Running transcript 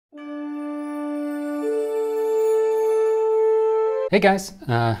Hey guys,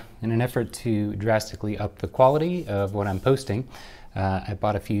 in an effort to drastically up the quality of what I'm posting, I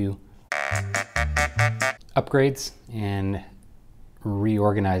bought a few upgrades and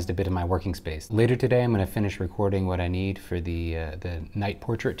reorganized a bit of my working space. Later today I'm going to finish recording what I need for the night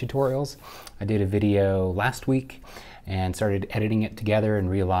portrait tutorials. I did a video last week and started editing it together and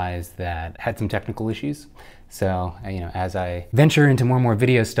realized that I had some technical issues. So, as I venture into more and more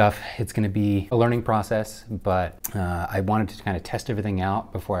video stuff, it's going to be a learning process, but I wanted to kind of test everything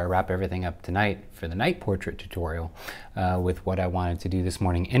out before I wrap everything up tonight for the night portrait tutorial with what I wanted to do this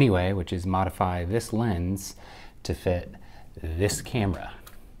morning anyway, which is modify this lens to fit this camera.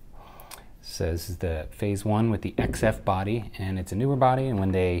 So this is the phase 1 with the XF body, and it's a newer body, and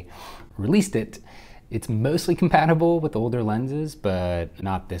when they released it, it's mostly compatible with older lenses, but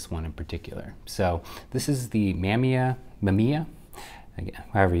not this one in particular. So this is the Mamiya,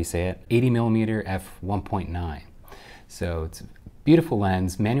 however you say it, 80mm f1.9. So it's a beautiful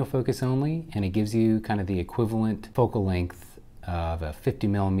lens, manual focus only, and it gives you kind of the equivalent focal length of a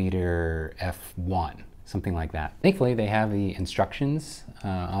 50mm f1, something like that. Thankfully, they have the instructions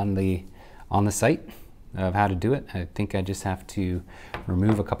on the site of how to do it. I think I just have to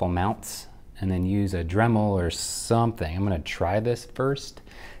remove a couple mounts and then use a Dremel or something. I'm gonna try this first,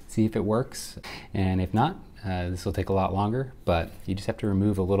 see if it works. And if not, this will take a lot longer, but you just have to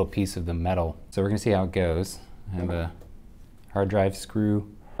remove a little piece of the metal. So we're gonna see how it goes. I have a hard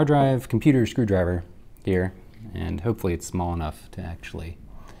drive computer screwdriver here, and hopefully it's small enough to actually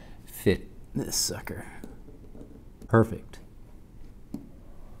fit this sucker. Perfect.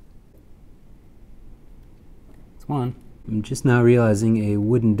 It's one. I'm just now realizing a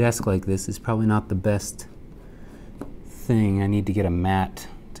wooden desk like this is probably not the best thing. I need to get a mat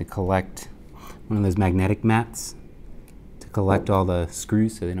to collect, one of those magnetic mats to collect all the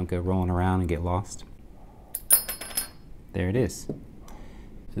screws so they don't go rolling around and get lost. There it is.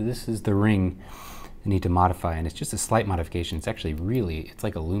 So this is the ring I need to modify, and it's just a slight modification. It's actually it's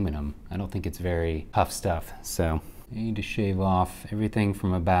like aluminum. I don't think it's very tough stuff. So I need to shave off everything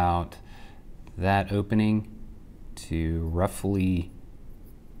from about that opening to roughly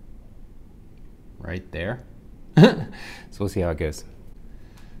right there. So we'll see how it goes.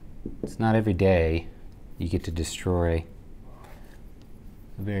 It's not every day you get to destroy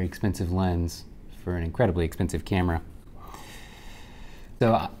a very expensive lens for an incredibly expensive camera.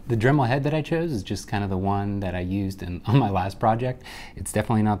 So the Dremel head that I chose is just kind of the one that I used on my last project. It's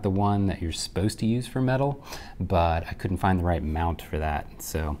definitely not the one that you're supposed to use for metal, but I couldn't find the right mount for that.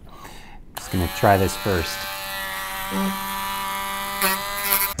 So I'm just gonna try this first. It's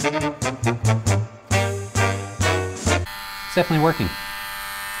definitely working.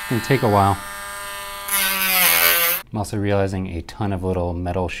 It's gonna take a while. I'm also realizing a ton of little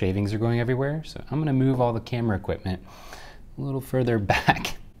metal shavings are going everywhere, so I'm gonna move all the camera equipment a little further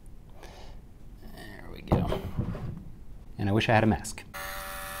back. There we go. And I wish I had a mask.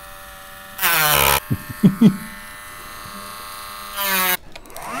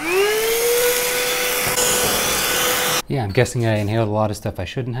 Yeah, I'm guessing I inhaled a lot of stuff I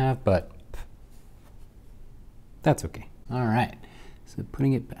shouldn't have, but that's okay. All right, so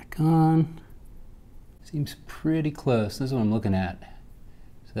putting it back on. Seems pretty close. This is what I'm looking at.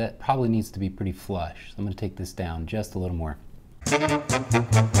 So that probably needs to be pretty flush. So I'm gonna take this down just a little more.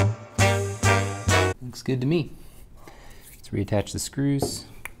 Looks good to me. Let's reattach the screws.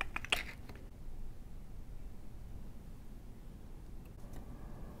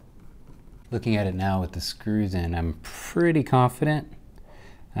 Looking at it now with the screws in, I'm pretty confident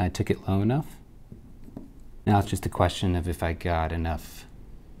I took it low enough. Now it's just a question of if I got enough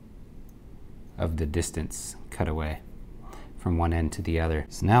of the distance cut away from one end to the other.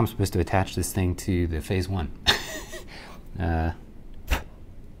 So now I'm supposed to attach this thing to the phase 1.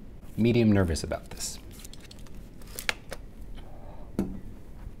 Medium nervous about this.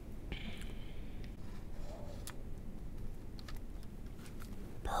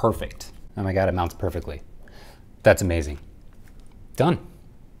 Perfect. Oh my God, it mounts perfectly. That's amazing. Done.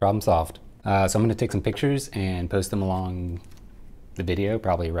 Problem solved. So I'm gonna take some pictures and post them along the video,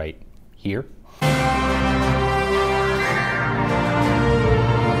 probably right here.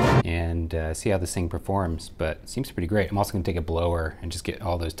 And see how this thing performs, but it seems pretty great. I'm also gonna take a blower and just get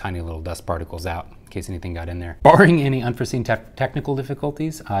all those tiny little dust particles out in case anything got in there. Barring any unforeseen technical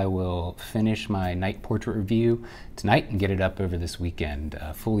difficulties, I will finish my night portrait review tonight and get it up over this weekend,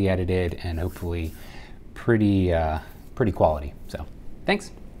 fully edited and hopefully pretty quality. So,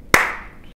 thanks.